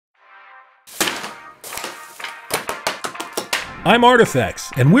I'm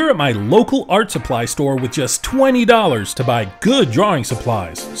Artifacts, and we're at my local art supply store with just $20 to buy good drawing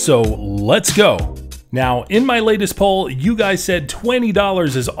supplies. So let's go. Now, in my latest poll, you guys said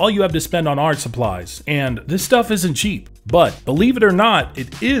 $20 is all you have to spend on art supplies, and this stuff isn't cheap. But believe it or not,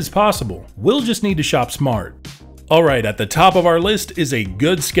 it is possible. We'll just need to shop smart. Alright, at the top of our list is a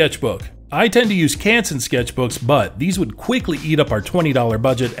good sketchbook. I tend to use Canson sketchbooks, but these would quickly eat up our $20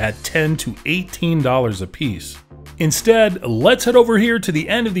 budget at $10 to $18 a piece. Instead, let's head over here to the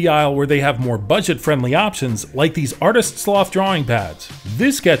end of the aisle where they have more budget-friendly options like these Artist's Loft drawing pads.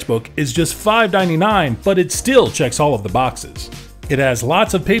 This sketchbook is just $5.99, but it still checks all of the boxes. It has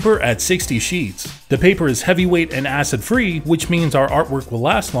lots of paper at 60 sheets. The paper is heavyweight and acid-free, which means our artwork will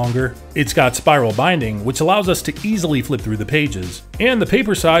last longer. It's got spiral binding, which allows us to easily flip through the pages. And the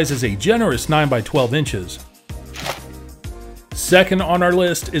paper size is a generous 9 by 12 inches. Second on our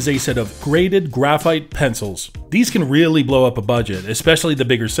list is a set of graded graphite pencils. These can really blow up a budget, especially the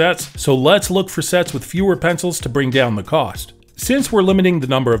bigger sets, so let's look for sets with fewer pencils to bring down the cost. Since we're limiting the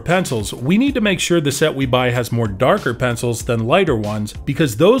number of pencils, we need to make sure the set we buy has more darker pencils than lighter ones,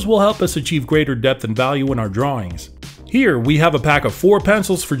 because those will help us achieve greater depth and value in our drawings. Here we have a pack of 4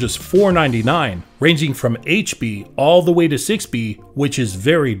 pencils for just $4.99, ranging from HB all the way to 6B, which is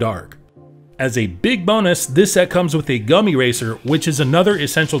very dark. As a big bonus, this set comes with a gum eraser, which is another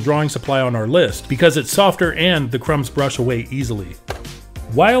essential drawing supply on our list because it's softer and the crumbs brush away easily.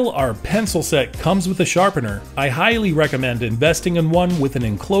 While our pencil set comes with a sharpener, I highly recommend investing in one with an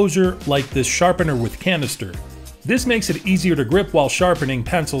enclosure like this sharpener with canister. This makes it easier to grip while sharpening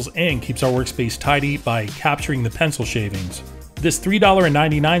pencils and keeps our workspace tidy by capturing the pencil shavings. This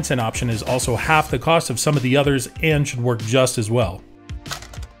 $3.99 option is also half the cost of some of the others and should work just as well.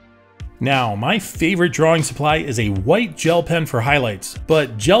 Now, my favorite drawing supply is a white gel pen for highlights,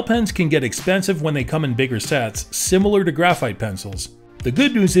 but gel pens can get expensive when they come in bigger sets, similar to graphite pencils. The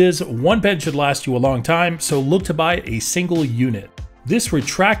good news is, one pen should last you a long time, so look to buy a single unit. This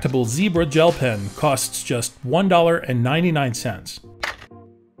retractable zebra gel pen costs just $1.99.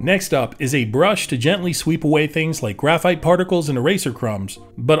 Next up is a brush to gently sweep away things like graphite particles and eraser crumbs,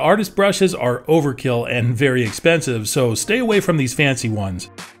 but artist brushes are overkill and very expensive, so stay away from these fancy ones.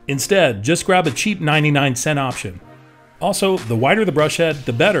 Instead, just grab a cheap 99-cent option. Also, the wider the brush head,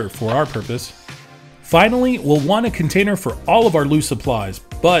 the better for our purpose. Finally, we'll want a container for all of our loose supplies,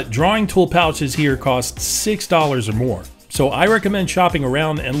 but drawing tool pouches here cost $6 or more. So I recommend shopping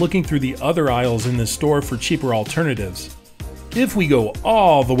around and looking through the other aisles in this store for cheaper alternatives. If we go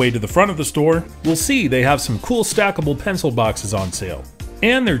all the way to the front of the store, we'll see they have some cool stackable pencil boxes on sale.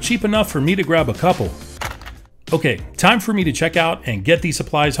 And they're cheap enough for me to grab a couple. Okay, time for me to check out and get these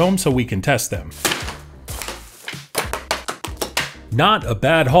supplies home so we can test them. Not a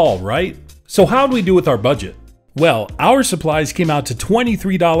bad haul, right? So how'd we do with our budget? Well, our supplies came out to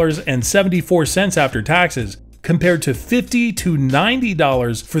 $23.74 after taxes, compared to $50 to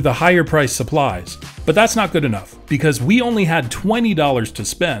 $90 for the higher priced supplies. But that's not good enough, because we only had $20 to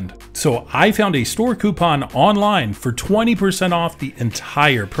spend. So I found a store coupon online for 20% off the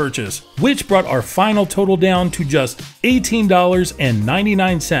entire purchase, which brought our final total down to just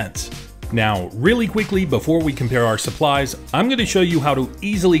 $18.99. Now, really quickly before we compare our supplies, I'm going to show you how to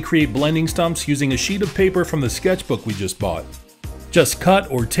easily create blending stumps using a sheet of paper from the sketchbook we just bought. Just cut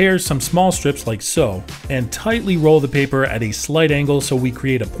or tear some small strips like so, and tightly roll the paper at a slight angle so we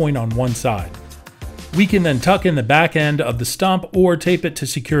create a point on one side. We can then tuck in the back end of the stump or tape it to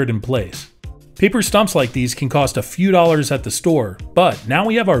secure it in place. Paper stumps like these can cost a few dollars at the store, but now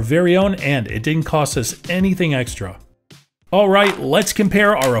we have our very own and it didn't cost us anything extra. Alright, let's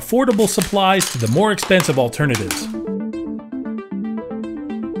compare our affordable supplies to the more expensive alternatives.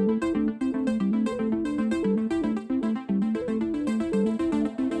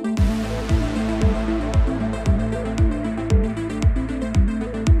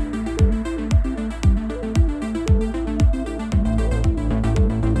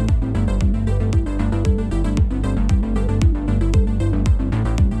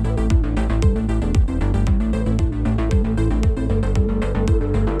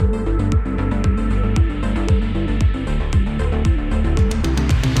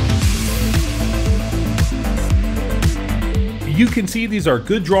 You can see these are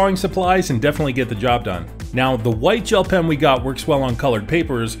good drawing supplies and definitely get the job done. Now, the white gel pen we got works well on colored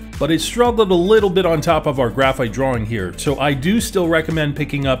papers, but it struggled a little bit on top of our graphite drawing here, so I do still recommend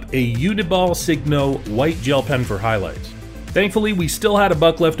picking up a Uniball Signo white gel pen for highlights. Thankfully, we still had a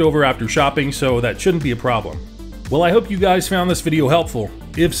buck left over after shopping, so that shouldn't be a problem. Well, I hope you guys found this video helpful.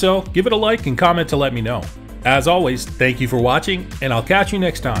 If so, give it a like and comment to let me know. As always, thank you for watching, and I'll catch you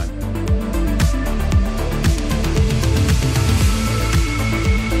next time.